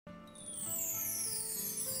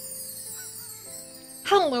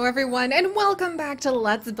Hello everyone and welcome back to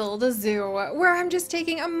Let's Build a Zoo, where I'm just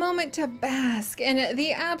taking a moment to bask in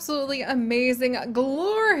the absolutely amazing,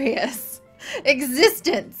 glorious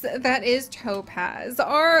existence that is Topaz,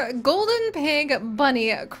 our golden pig bunny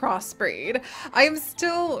crossbreed. I am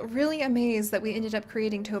still really amazed that we ended up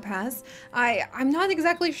creating Topaz. I'm not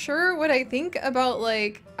exactly sure what I think about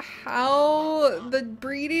like how the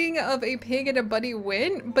breeding of a pig and a bunny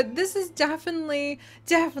went, but this is definitely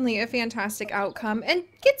a fantastic outcome and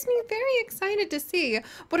gets me very excited to see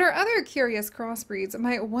what our other curious crossbreeds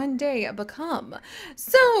might one day become.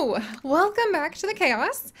 So, welcome back to the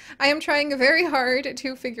chaos. I am trying very hard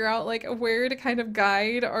to figure out like where to kind of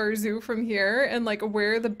guide our zoo from here and like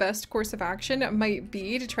where the best course of action might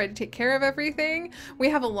be to try to take care of everything. We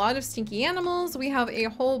have a lot of stinky animals. We have a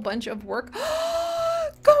whole bunch of work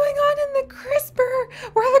going on in the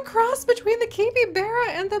CRISPR, where the cross between the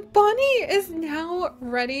capybara and the bunny is now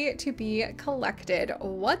ready to be collected.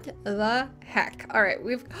 What the heck? All right,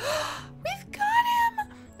 we've got him,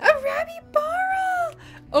 a Rabibara.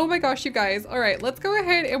 Oh my gosh, you guys. All right, let's go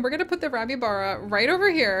ahead and we're gonna put the Rabibara right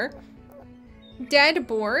over here. Dead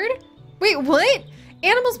bored? Wait, what?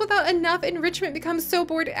 Animals without enough enrichment become so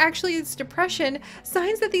bored, actually it's depression.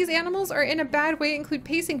 Signs that these animals are in a bad way include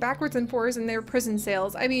pacing backwards and forwards in their prison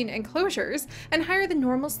cells, enclosures, and higher than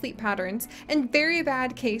normal sleep patterns. In very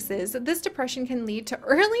bad cases, this depression can lead to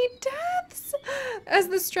early deaths, as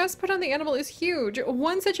the stress put on the animal is huge.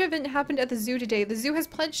 One such event happened at the zoo today. The zoo has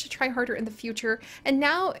pledged to try harder in the future, and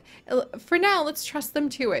now, for now, let's trust them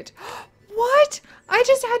to it. What? I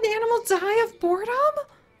just had an animal die of boredom?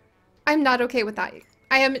 I'm not okay with that.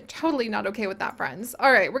 I am totally not okay with that, friends.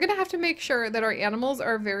 All right, we're gonna have to make sure that our animals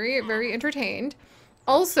are very entertained.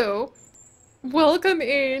 Also, welcome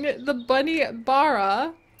in the bunny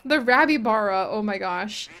bara, the Rabibara. Oh my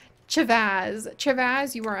gosh,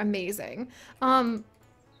 Chavaz, you are amazing.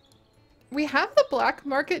 We have the black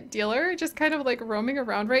market dealer just kind of like roaming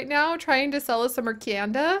around right now, trying to sell us a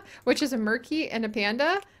Mercanda, which is a Murky and a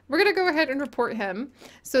Panda. We're gonna go ahead and report him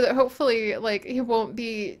so that hopefully like he won't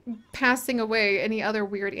be passing away any other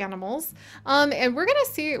weird animals. And we're gonna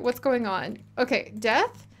see what's going on. Okay,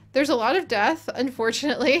 death. There's a lot of death,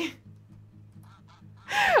 unfortunately.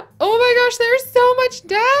 Oh my gosh, there's so much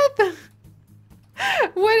death.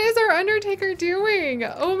 What is our Undertaker doing?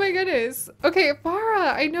 Oh my goodness. Okay,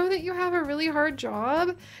 Farah, I know that you have a really hard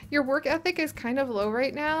job. Your work ethic is kind of low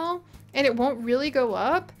right now, and it won't really go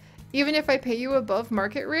up even if I pay you above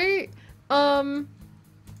market rate. And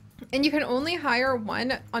you can only hire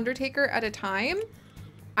one Undertaker at a time.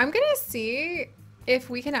 I'm gonna see if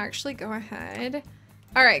we can actually go ahead.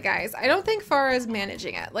 All right, guys, I don't think Farah is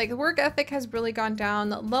managing it. Like, work ethic has really gone down.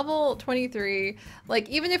 Level 23, like,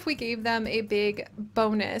 even if we gave them a big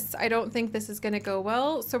bonus, I don't think this is gonna go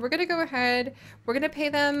well. So we're gonna go ahead, we're gonna pay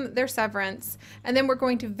them their severance, and then we're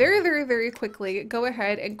going to very quickly go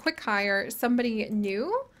ahead and quick hire somebody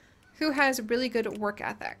new who has really good work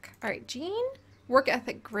ethic. All right, Jean, work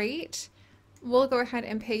ethic, great. We'll go ahead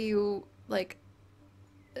and pay you, like,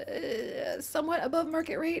 somewhat above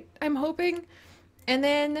market rate, I'm hoping. And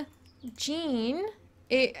then Jean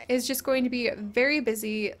is just going to be very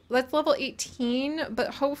busy. Let's level 18,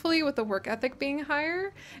 but hopefully with the work ethic being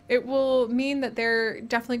higher, it will mean that they're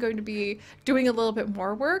definitely going to be doing a little bit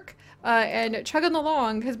more work and chugging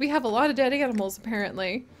along because we have a lot of dead animals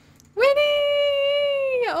apparently. Winnie!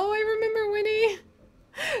 Oh, I remember Winnie.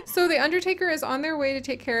 So the Undertaker is on their way to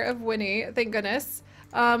take care of Winnie, thank goodness.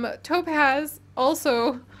 Topaz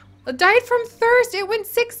also died from thirst. It went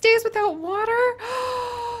 6 days without water.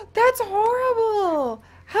 That's horrible.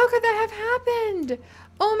 How could that have happened?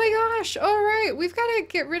 Oh my gosh. All right. We've got to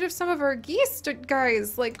get rid of some of our geese,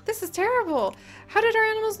 guys. Like, this is terrible. How did our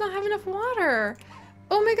animals not have enough water?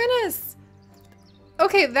 Oh my goodness.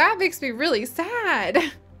 Okay, that makes me really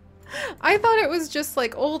sad. I thought it was just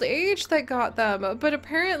like old age that got them, but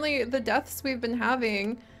apparently the deaths we've been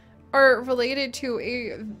having are related to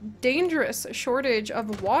a dangerous shortage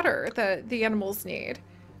of water that the animals need.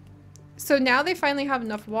 So now they finally have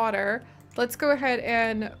enough water. Let's go ahead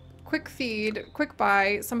and quick feed, quick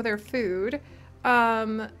buy some of their food.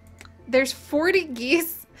 There's 40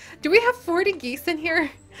 geese. Do we have 40 geese in here?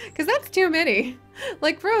 Because that's too many.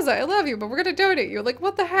 Like, Rosa, I love you, but we're gonna donate you. Like,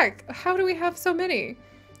 what the heck? How do we have so many?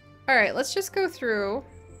 All right, let's just go through.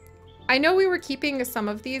 I know we were keeping some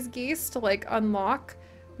of these geese to like unlock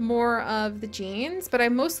more of the genes, but I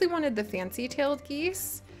mostly wanted the fancy-tailed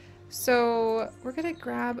geese. So we're gonna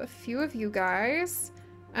grab a few of you guys,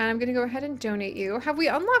 and I'm gonna go ahead and donate you. Have we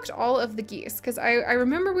unlocked all of the geese? Because I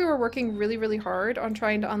remember we were working really hard on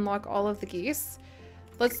trying to unlock all of the geese.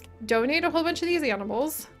 Let's donate a whole bunch of these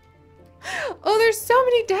animals. Oh, there's so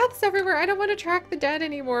many deaths everywhere. I don't want to track the dead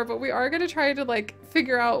anymore, but we are going to try to like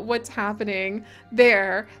figure out what's happening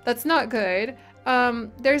there. That's not good.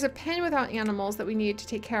 There's a pen without animals that we need to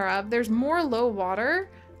take care of. There's more low water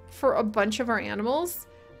for a bunch of our animals.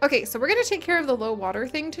 Okay, so we're going to take care of the low water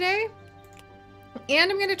thing today.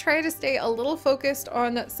 And I'm going to try to stay a little focused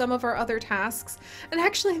on some of our other tasks. And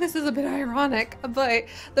actually, this is a bit ironic, but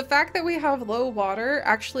the fact that we have low water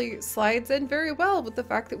actually slides in very well with the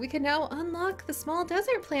fact that we can now unlock the small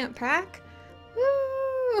desert plant pack.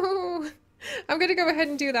 Woo! I'm going to go ahead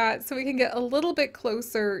and do that so we can get a little bit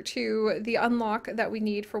closer to the unlock that we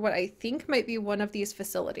need for what I think might be one of these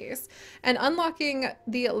facilities. And unlocking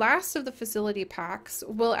the last of the facility packs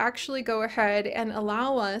will actually go ahead and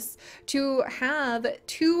allow us to have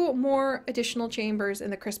 2 more additional chambers in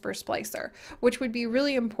the CRISPR splicer, which would be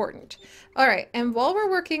really important. All right, and while we're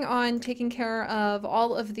working on taking care of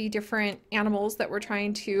all of the different animals that we're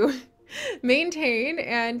trying to maintain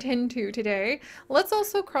and tend to today, let's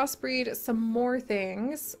also crossbreed some more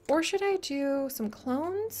things. Or should I do some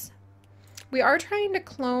clones? We are trying to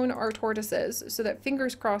clone our tortoises so that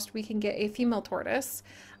fingers crossed we can get a female tortoise.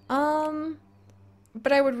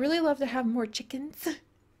 But I would really love to have more chickens.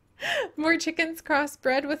 More chickens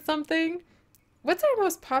crossbred with something. What's our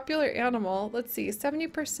most popular animal? Let's see,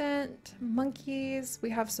 70% monkeys. We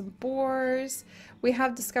have some boars. We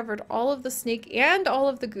have discovered all of the snake and all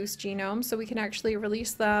of the goose genome, so we can actually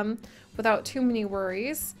release them without too many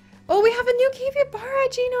worries. Oh, we have a new capybara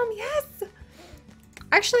genome, yes!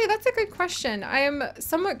 Actually, that's a good question. I am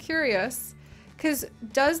somewhat curious, because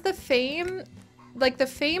does the fame, like the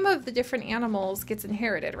fame of the different animals gets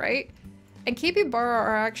inherited, right? And capybara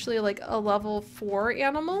are actually like a level 4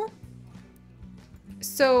 animal.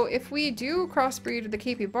 So if we do crossbreed the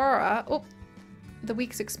capybara, oh, the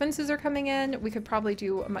week's expenses are coming in. We could probably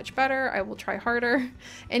do much better. I will try harder.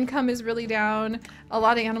 Income is really down. A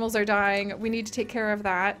lot of animals are dying. We need to take care of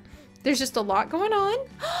that. There's just a lot going on.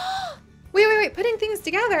 Wait, putting things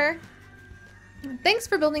together. Thanks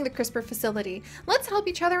for building the CRISPR facility. Let's help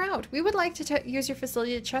each other out. We would like to use your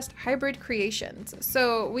facility to test hybrid creations.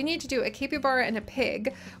 So we need to do a capybara and a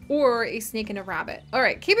pig, or a snake and a rabbit. All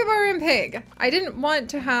right, capybara and pig. I didn't want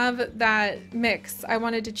to have that mix. I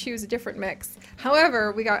wanted to choose a different mix.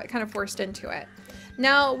 However, we got kind of forced into it.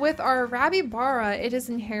 Now with our rabbibara, it has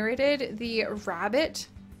inherited the rabbit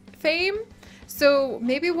fame. So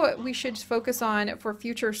maybe what we should focus on for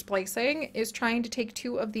future splicing is trying to take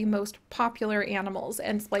 2 of the most popular animals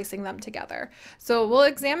and splicing them together. So we'll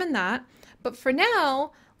examine that. But for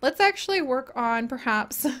now, let's actually work on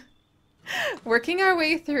perhaps working our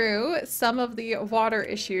way through some of the water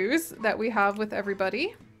issues that we have with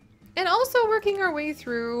everybody. And also working our way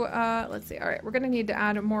through, let's see, all right, we're gonna need to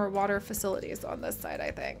add more water facilities on this side,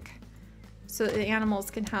 I think. So that the animals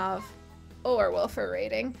can have, oh, our welfare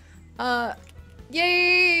rating.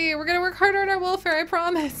 Yay! We're gonna work harder on our welfare, I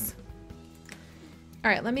promise.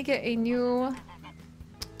 All right, let me get a new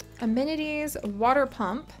amenities water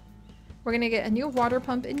pump. We're gonna get a new water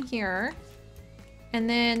pump in here. And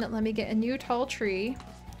then let me get a new tall tree.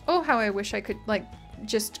 Oh, how I wish I could like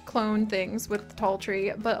just clone things with the tall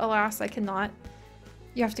tree, but alas, I cannot.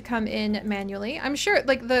 You have to come in manually. I'm sure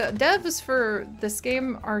like the devs for this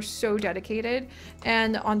game are so dedicated,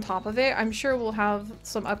 and on top of it, I'm sure we'll have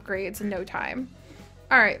some upgrades in no time.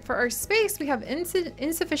 All right, for our space, we have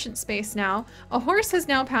insufficient space now. A horse has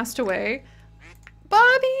now passed away.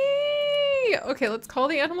 Bobby! Okay, let's call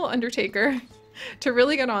the animal undertaker to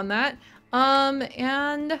really get on that.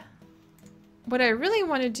 And what I really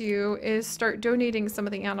want to do is start donating some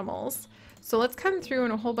of the animals. So let's come through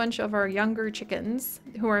in a whole bunch of our younger chickens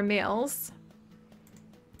who are males.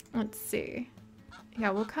 Let's see. Yeah,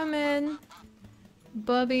 we'll come in.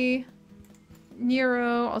 Bubby,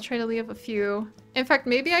 Nero, I'll try to leave a few. In fact,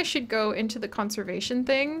 maybe I should go into the conservation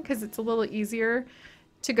thing because it's a little easier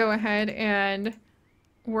to go ahead and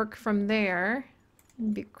work from there.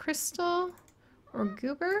 Maybe Crystal or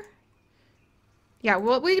Goober. Yeah,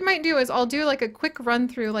 what we might do is I'll do like a quick run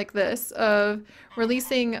through like this of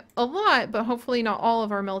releasing a lot, but hopefully not all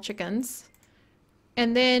of our male chickens.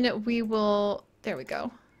 And then we will, there we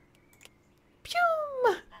go. Pew!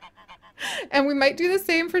 And we might do the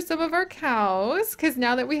same for some of our cows, because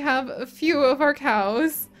now that we have a few of our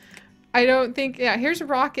cows, I don't think, yeah, here's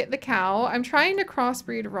Rocket the cow. I'm trying to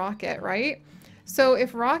crossbreed Rocket, right? So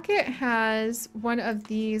if Rocket has one of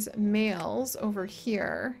these males over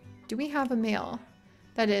here, do we have a male?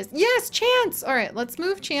 That is, yes, Chance! All right, let's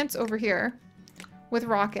move Chance over here with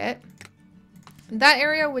Rocket. That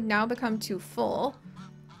area would now become too full.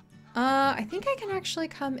 I think I can actually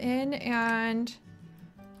come in and,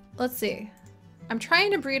 let's see. I'm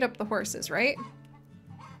trying to breed up the horses, right?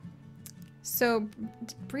 So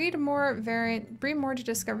breed more to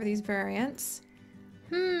discover these variants.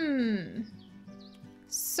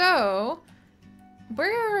 So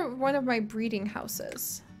where are one of my breeding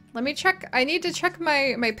houses? Let me check. I need to check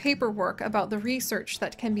my paperwork about the research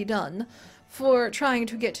that can be done for trying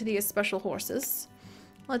to get to these special horses.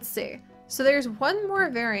 Let's see. So there's one more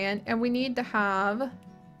variant and we need to have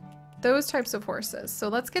those types of horses. So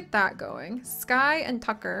let's get that going. Sky and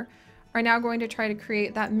Tucker are now going to try to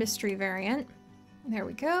create that mystery variant. There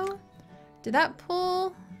we go. Did that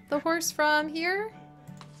pull the horse from here?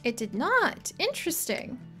 It did not.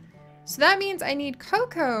 Interesting. So that means I need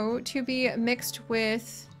Coco to be mixed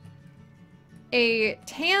with a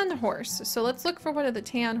tan horse. So let's look for one of the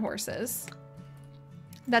tan horses.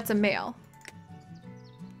 That's a male.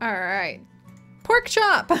 All right. Pork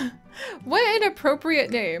Chop. What an appropriate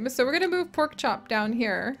name. So we're going to move Pork Chop down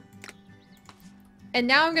here. And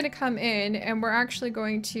now I'm going to come in and we're actually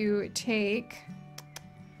going to take,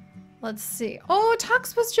 let's see. Oh,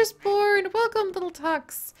 Tux was just born. Welcome, little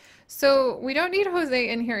Tux. So we don't need Jose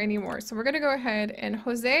in here anymore. So we're going to go ahead and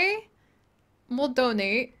Jose will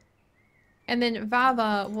donate. And then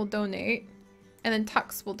Vava will donate. And then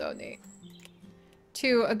Tux will donate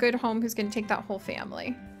to a good home who's going to take that whole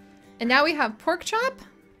family. And now we have Pork Chop.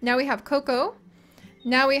 Now we have Coco.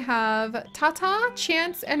 Now we have Tata,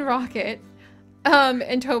 Chance, and Rocket.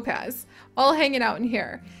 And Topaz all hanging out in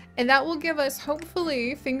here. And that will give us,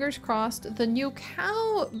 hopefully, fingers crossed, the new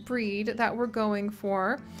cow breed that we're going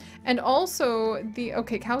for. And also the,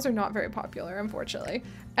 okay, cows are not very popular, unfortunately.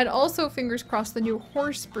 And also, fingers crossed, the new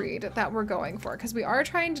horse breed that we're going for, because we are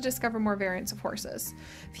trying to discover more variants of horses.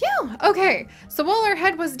 Phew! Okay, so while our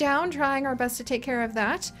head was down, trying our best to take care of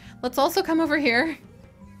that, let's also come over here.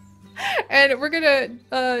 And we're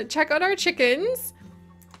gonna check on our chickens.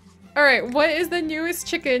 All right, what is the newest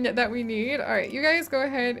chicken that we need? All right, you guys go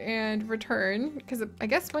ahead and return, because I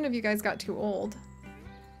guess one of you guys got too old.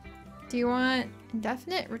 Do you want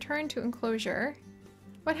indefinite return to enclosure?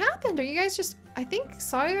 What happened? Are you guys just, I think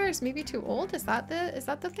Sawyer is maybe too old. Is that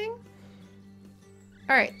the thing?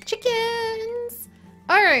 All right, chickens.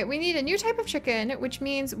 All right, we need a new type of chicken, which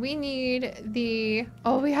means we need the,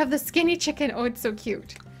 oh, we have the skinny chicken. Oh, it's so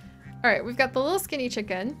cute. All right, we've got the little skinny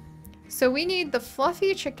chicken. So we need the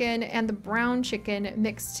fluffy chicken and the brown chicken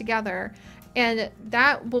mixed together, and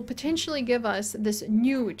that will potentially give us this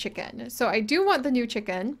new chicken. So I do want the new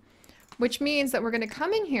chicken, which means that we're going to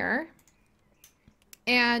come in here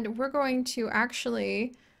and we're going to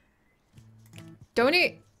actually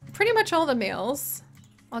donate pretty much all the males.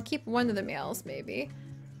 I'll keep one of the males maybe.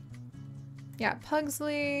 Yeah,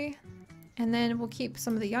 Pugsley. And then we'll keep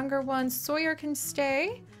some of the younger ones. Sawyer can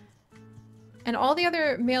stay. And all the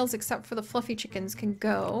other males except for the fluffy chickens can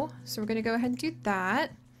go. So we're going to go ahead and do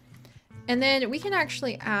that. And then we can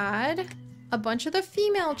actually add a bunch of the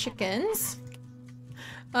female chickens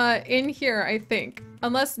in here, I think.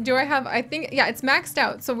 Unless, do I have, I think, yeah, it's maxed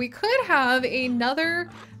out. So we could have another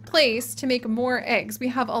place to make more eggs. We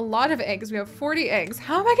have a lot of eggs. We have 40 eggs.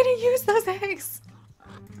 How am I going to use those eggs?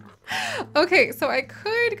 Okay, so I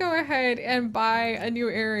could go ahead and buy a new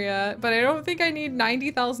area, but I don't think I need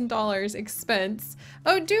 $90,000 expense.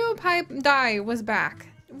 Oh, Doom Pipe Die was back.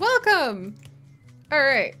 Welcome!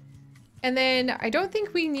 Alright. And then I don't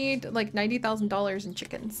think we need like $90,000 in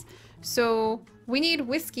chickens. So we need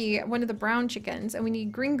Whiskey, one of the brown chickens, and we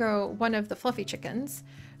need Gringo, one of the fluffy chickens.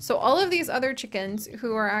 So all of these other chickens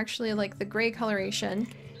who are actually like the gray coloration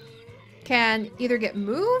can either get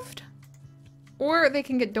moved or they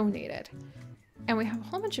can get donated. And we have a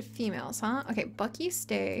whole bunch of females, huh? Okay, Bucky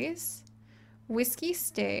stays. Whiskey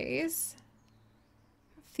stays.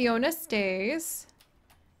 Fiona stays.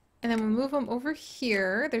 And then we'll move them over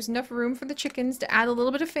here. There's enough room for the chickens to add a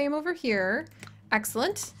little bit of fame over here.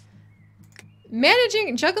 Excellent.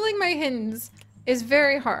 Juggling my hens is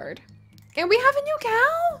very hard. And we have a new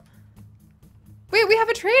cow? Wait, we have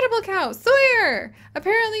a tradable cow. Sawyer!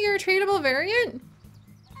 Apparently you're a tradable variant?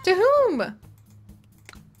 To whom?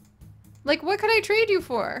 Like, what could I trade you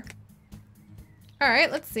for?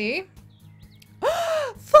 Alright, let's see.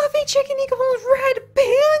 Fluffy chicken equals red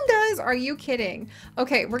pandas! Are you kidding?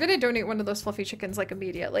 Okay, we're gonna donate one of those fluffy chickens, like,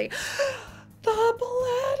 immediately. The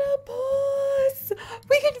platypus!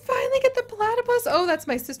 We can finally get the platypus! Oh, that's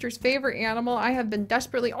my sister's favorite animal. I have been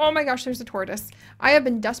desperately... Oh my gosh, there's a tortoise. I have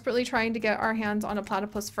been desperately trying to get our hands on a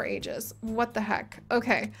platypus for ages. What the heck?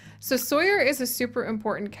 Okay, so Sawyer is a super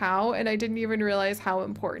important cow, and I didn't even realize how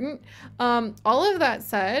important. All of that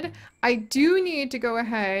said, I do need to go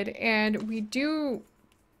ahead and we do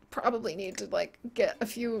probably need to like get a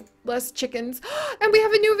few less chickens. And we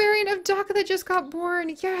have a new variant of duck that just got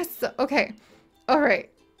born. Yes. Okay. All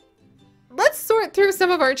right. Let's sort through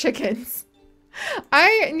some of our chickens.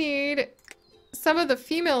 I need some of the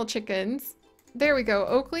female chickens. There we go.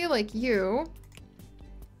 Oakley, like you.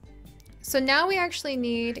 So now we actually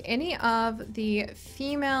need any of the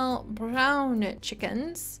female brown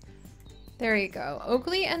chickens. There you go.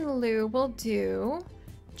 Oakley and Lou will do.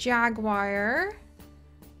 Jaguar.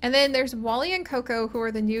 And then there's Wally and Coco, who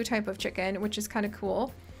are the new type of chicken, which is kind of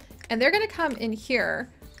cool. And they're going to come in here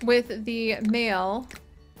with the male.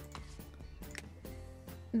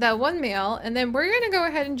 The one male. And then we're going to go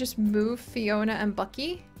ahead and just move Fiona and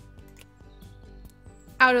Bucky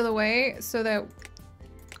out of the way so that...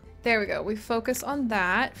 There we go. We focus on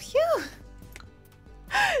that. Phew!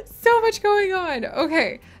 So much going on.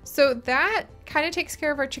 Okay, so that kind of takes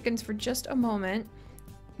care of our chickens for just a moment.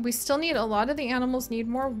 We still need, a lot of the animals need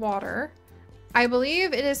more water. I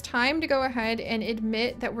believe it is time to go ahead and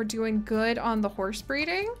admit that we're doing good on the horse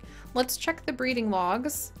breeding. Let's check the breeding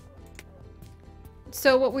logs.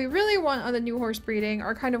 So what we really want on the new horse breeding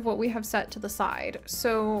are kind of what we have set to the side.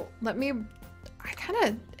 So let me,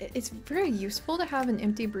 it's very useful to have an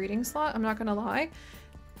empty breeding slot, I'm not gonna lie.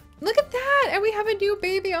 Look at that! And we have a new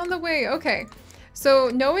baby on the way. Okay,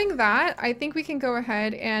 so knowing that, I think we can go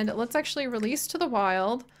ahead and let's actually release to the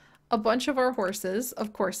wild a bunch of our horses,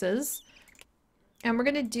 of courses. And we're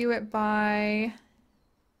gonna do it by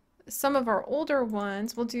some of our older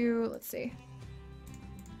ones. We'll do, let's see.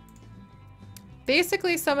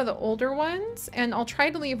 Basically some of the older ones, and I'll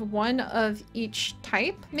try to leave one of each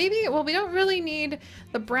type. Maybe, well, we don't really need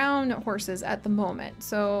the brown horses at the moment,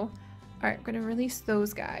 so... Alright, I'm gonna release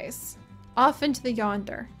those guys. Off into the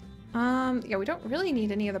yonder. Yeah, we don't really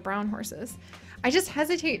need any of the brown horses. I just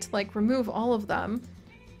hesitate to, like, remove all of them.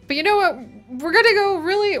 But you know what? We're gonna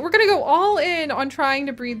go all in on trying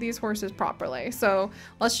to breed these horses properly. So,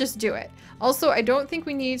 let's just do it. Also, I don't think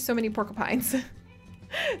we need so many porcupines.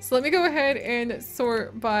 So let me go ahead and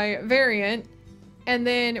sort by variant. And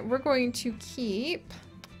then we're going to keep,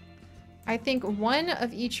 I think, one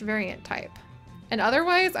of each variant type. And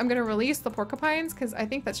otherwise, I'm going to release the porcupines because I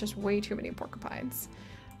think that's just way too many porcupines.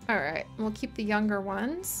 All right, we'll keep the younger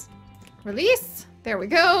ones. Release. There we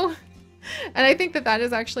go. And I think that that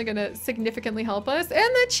is actually going to significantly help us. And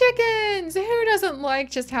the chickens! Who doesn't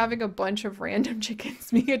like just having a bunch of random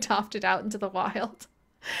chickens being adopted out into the wild?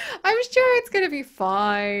 I'm sure it's going to be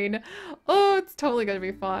fine. Oh, it's totally going to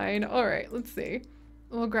be fine. All right, let's see.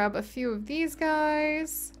 We'll grab a few of these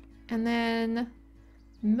guys. And then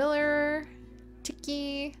Miller...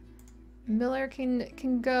 Tiki, Miller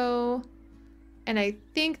can go, and I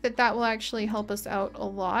think that that will actually help us out a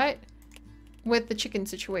lot with the chicken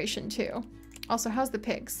situation too. Also, how's the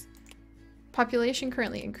pigs? Population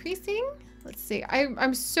currently increasing. Let's see.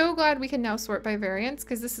 I'm so glad we can now sort by variants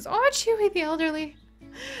because this is, oh, Chewy the elderly.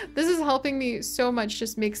 This is helping me so much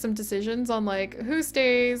just make some decisions on like who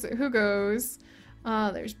stays, who goes.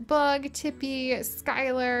 There's Bug, Tippy,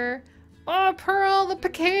 Skylar. Oh, Pearl, the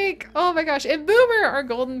cake! Oh my gosh, and Boomer, our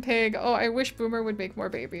golden pig. Oh, I wish Boomer would make more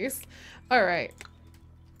babies. All right.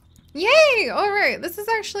 Yay! All right, this is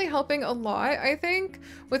actually helping a lot, I think,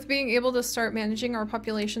 with being able to start managing our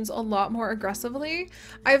populations a lot more aggressively.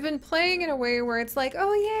 I've been playing in a way where it's like,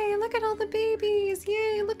 oh yay, look at all the babies!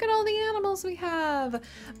 Yay, look at all the animals we have!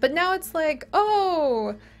 But now it's like,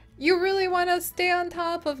 oh, you really want to stay on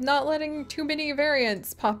top of not letting too many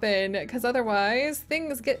variants pop in, because otherwise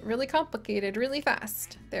things get really complicated really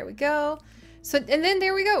fast. There we go. So, and then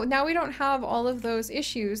there we go. Now we don't have all of those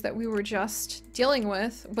issues that we were just dealing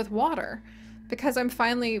with water, because I'm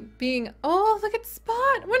finally being, oh, look at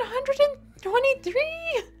Spot,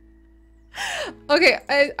 123. Okay,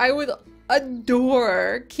 I would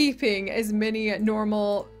adore keeping as many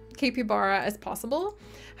normal capybara as possible.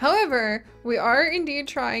 However, we are indeed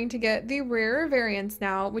trying to get the rarer variants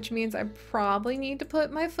now, which means I probably need to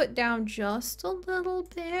put my foot down just a little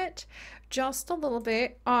bit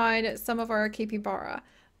on some of our capybara.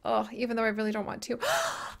 Oh, even though I really don't want to.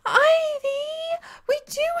 Ivy! We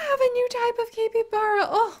do have a new type of capybara.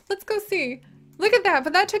 Oh, let's go see. Look at that,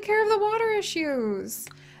 but that took care of the water issues.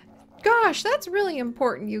 Gosh, that's really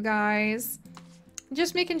important, you guys.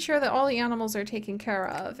 Just making sure that all the animals are taken care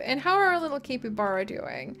of. And how are our little capybara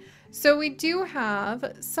doing? So we do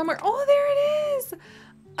have somewhere, oh, there it is!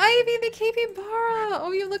 Ivy the capybara!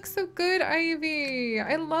 Oh, you look so good, Ivy.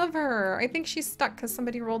 I love her. I think she's stuck because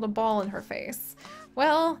somebody rolled a ball in her face.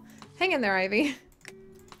 Well, hang in there, Ivy.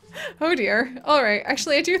 Oh dear. All right,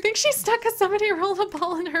 actually I do think she's stuck because somebody rolled a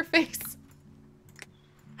ball in her face.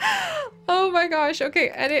 Oh my gosh. Okay,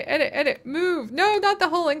 edit, edit, edit. Move. No, not the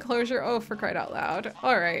whole enclosure. Oh, for crying out loud.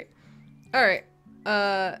 All right. All right.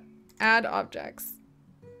 Add objects.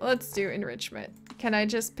 Let's do enrichment. Can I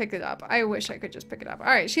just pick it up? I wish I could just pick it up. All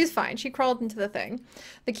right, she's fine. She crawled into the thing.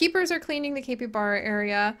 The keepers are cleaning the capybara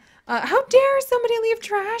area. How dare somebody leave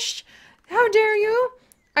trash? How dare you?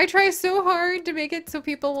 I try so hard to make it so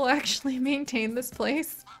people will actually maintain this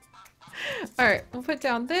place. All right, we'll put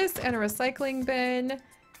down this and a recycling bin.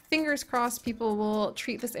 Fingers crossed people will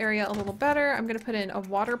treat this area a little better. I'm gonna put in a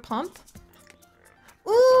water pump.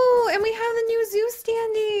 Ooh, and we have the new zoo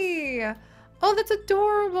standee. Oh, that's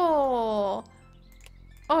adorable.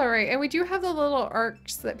 All right, and we do have the little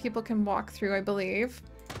arcs that people can walk through, I believe.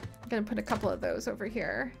 I'm gonna put a couple of those over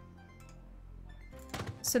here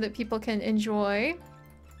so that people can enjoy.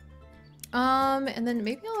 And then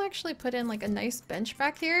maybe I'll actually put in like a nice bench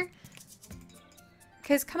back here.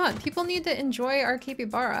 Because come on, people need to enjoy our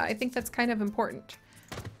capybara. I think that's kind of important.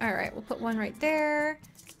 All right, we'll put one right there.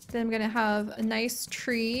 Then I'm gonna have a nice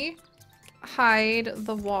tree hide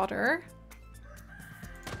the water.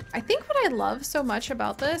 I think what I love so much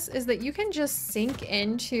about this is that you can just sink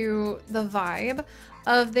into the vibe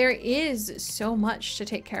of there is so much to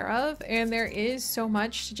take care of, and there is so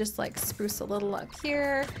much to just like spruce a little up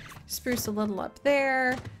here, spruce a little up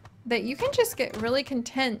there, that you can just get really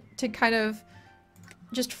content to kind of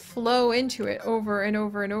just flow into it over and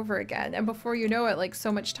over and over again. And before you know it, like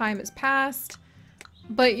so much time has passed,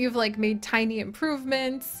 but you've like made tiny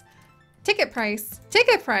improvements. Ticket price,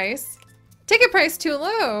 ticket price. Ticket price too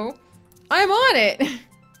low. I'm on it.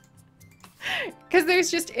 Because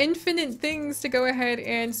there's just infinite things to go ahead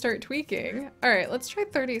and start tweaking. All right, let's try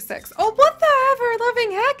 36. Oh, what the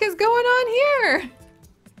ever-loving heck is going on here?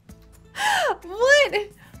 What?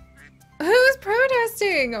 Who's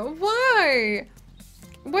protesting? Why?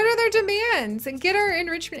 What are their demands? And get our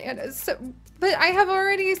enrichment. But I have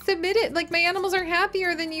already submitted. Like, my animals are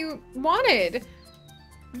happier than you wanted.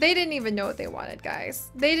 They didn't even know what they wanted, guys.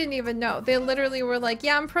 They didn't even know. They literally were like,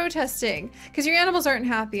 yeah, I'm protesting because your animals aren't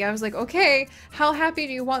happy. I was like, okay, how happy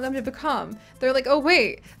do you want them to become? They're like, oh,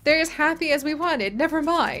 wait, they're as happy as we wanted. Never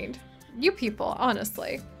mind. You people,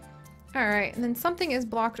 honestly. All right, and then something is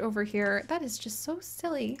blocked over here. That is just so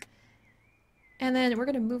silly. And then we're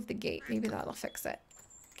going to move the gate. Maybe that'll fix it.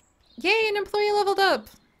 Yay, an employee leveled up.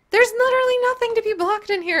 There's literally nothing to be blocked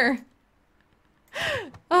in here.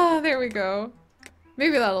 Oh, there we go.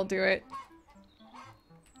 Maybe that'll do it.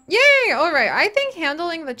 Yay! All right, I think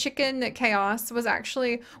handling the chicken chaos was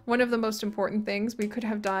actually one of the most important things we could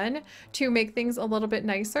have done to make things a little bit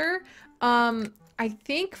nicer. I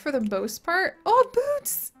think for the most part... Oh,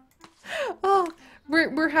 boots! Oh,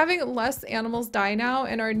 we're having less animals die now,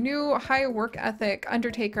 and our new high work ethic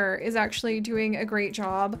undertaker is actually doing a great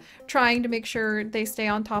job trying to make sure they stay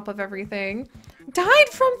on top of everything. Died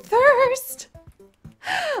from thirst!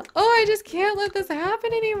 Oh, I just can't let this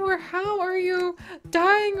happen anymore. How are you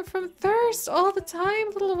dying from thirst all the time,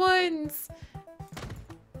 little ones?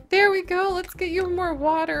 There we go. Let's get you more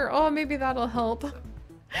water. Oh, maybe that'll help.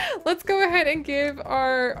 Let's go ahead and give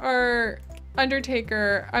our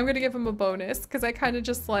undertaker, I'm gonna give him a bonus because I kind of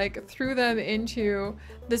just like threw them into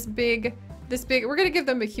this big, we're gonna give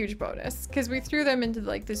them a huge bonus because we threw them into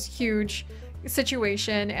like this huge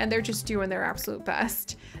situation and they're just doing their absolute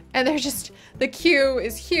best. And they're just, the queue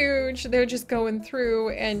is huge. They're just going through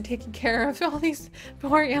and taking care of all these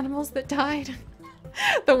poor animals that died.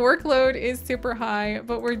 The workload is super high,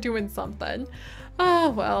 but we're doing something. Oh,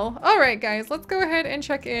 well. All right, guys, let's go ahead and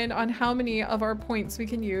check in on how many of our points we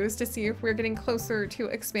can use to see if we're getting closer to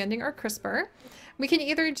expanding our CRISPR. We can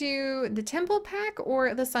either do the temple pack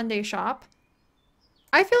or the Sunday shop.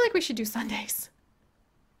 I feel like we should do Sundays.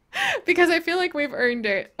 Because I feel like we've earned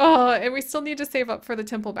it. Oh, and we still need to save up for the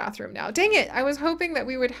temple bathroom now. Dang it! I was hoping that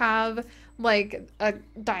we would have like a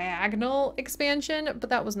diagonal expansion, but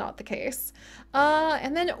that was not the case.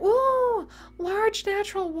 And then, ooh, large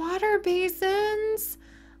natural water basins.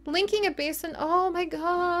 Linking a basin, oh my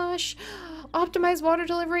gosh. Optimize water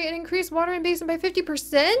delivery and increase water in basin by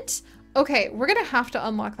 50%? Okay, we're gonna have to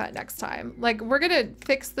unlock that next time. Like, we're gonna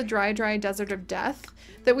fix the dry desert of death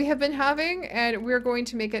that we have been having, and we're going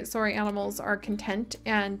to make it so our animals are content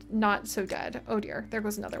and not so dead. Oh dear, there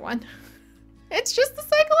goes another one. It's just the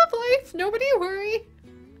cycle of life, nobody worry.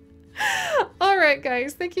 All right,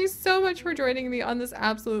 guys, thank you so much for joining me on this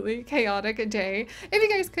absolutely chaotic day. If you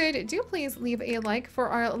guys could, do please leave a like for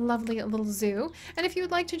our lovely little zoo. And if you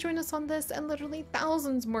would like to join us on this and literally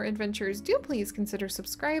thousands more adventures, do please consider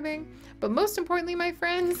subscribing. But most importantly, my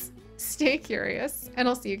friends, stay curious, and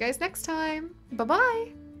I'll see you guys next time.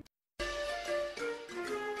 Bye-bye.